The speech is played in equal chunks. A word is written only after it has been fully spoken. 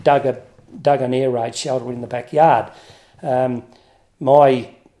dug an air raid shelter in the backyard.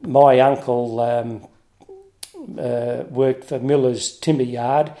 My uncle worked for Miller's Timber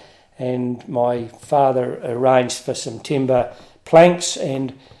Yard, and my father arranged for some timber planks,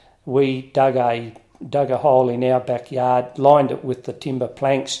 and we dug a hole in our backyard, lined it with the timber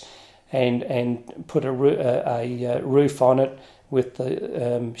planks, and put a roof on it with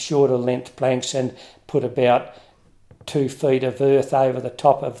the shorter length planks, and put about 2 feet of earth over the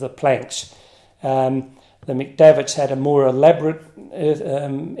top of the planks. The McDavitts had a more elaborate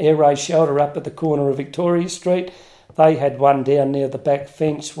air raid shelter up at the corner of Victoria Street. They had one down near the back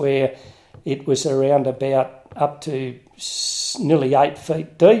fence where it was around about up to nearly 8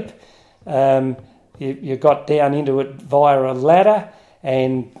 feet deep. You got down into it via a ladder,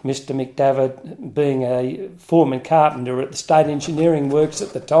 and Mr McDavitt, being a foreman carpenter at the State Engineering Works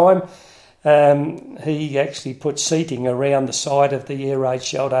at the time, he actually put seating around the side of the air raid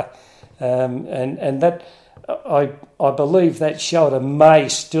shelter, and that I believe that shelter may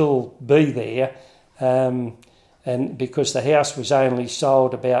still be there, and because the house was only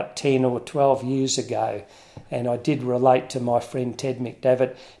sold about 10 or 12 years ago. And I did relate to my friend Ted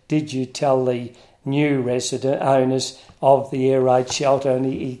McDavitt, did you tell the new resident owners of the air raid shelter? And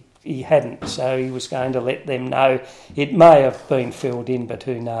he hadn't, so he was going to let them know. It may have been filled in, but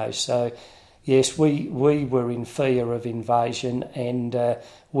who knows. So yes, we were in fear of invasion, and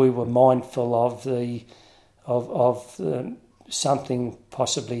we were mindful of something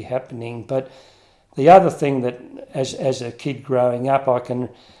possibly happening. But the other thing that, as a kid growing up, I can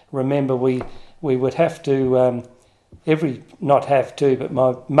remember we would have to, but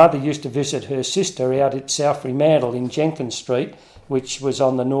my mother used to visit her sister out at South Fremantle in Jenkins Street, which was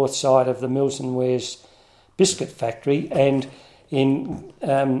on the north side of the Mills and Wares biscuit factory, and in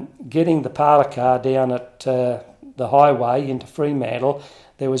getting the parlour car down at the highway into Fremantle,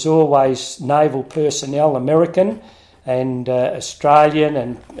 there was always naval personnel, American and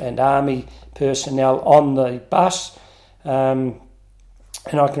Australian and Army personnel on the bus. And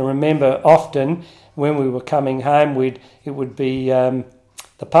I can remember often when we were coming home, the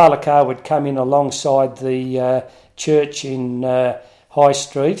parlour car would come in alongside the church in High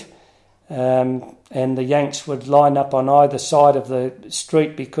Street, and the Yanks would line up on either side of the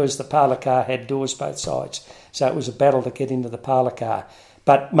street because the parlour car had doors both sides. So it was a battle to get into the parlour car.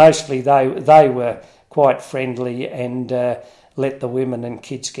 But mostly they were quite friendly and let the women and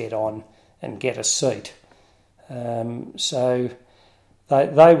kids get on and get a seat. So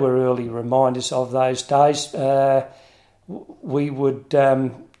they were early reminders of those days. We would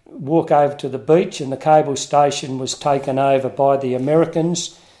walk over to the beach, and the cable station was taken over by the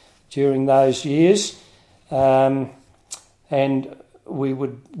Americans during those years. And we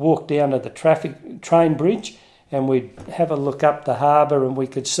would walk down to the train bridge, and we'd have a look up the harbour, and we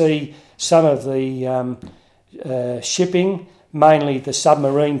could see some of the shipping, mainly the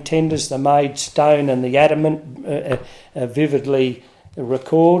submarine tenders, the Maidstone and the Adamant, vividly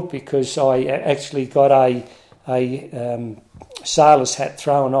recalled, because I actually got a sailor's hat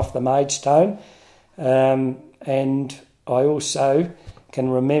thrown off the Maidstone, and I also can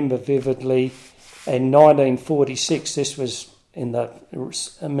remember vividly in 1946, this was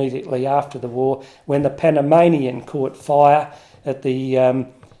immediately after the war, when the Panamanian caught fire at the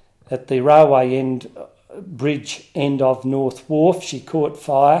railway bridge end of North Wharf. She caught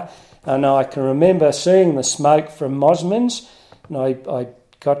fire, and I can remember seeing the smoke from Mosman's, and I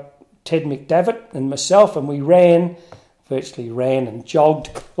got Ted McDavitt and myself, and we virtually ran and jogged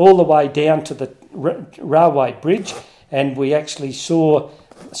all the way down to the railway bridge, and we actually saw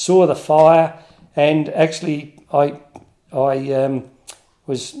the fire, and actually I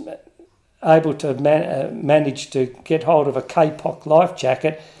was able to manage to get hold of a K-POC life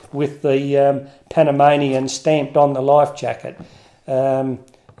jacket with the Panamanian stamped on the life jacket,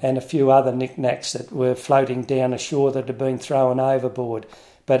 and a few other knickknacks that were floating down ashore that had been thrown overboard.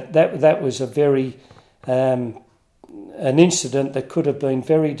 But that was a very an incident that could have been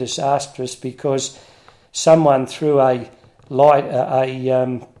very disastrous, because someone threw a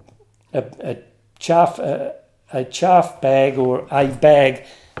chaff bag or a bag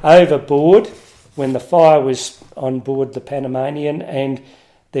overboard when the fire was on board the Panamanian, and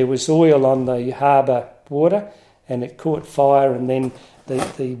there was oil on the harbour water, and it caught fire, and then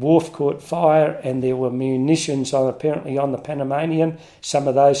the wharf caught fire, and there were munitions apparently on the Panamanian. Some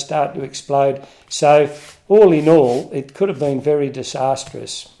of those started to explode. So all in all, it could have been very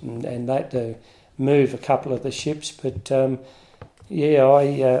disastrous, and that to move a couple of the ships. But I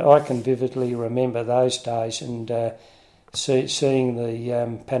can vividly remember those days and seeing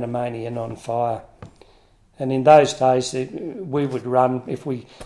the Panamanian on fire. And in those days, we would run, if we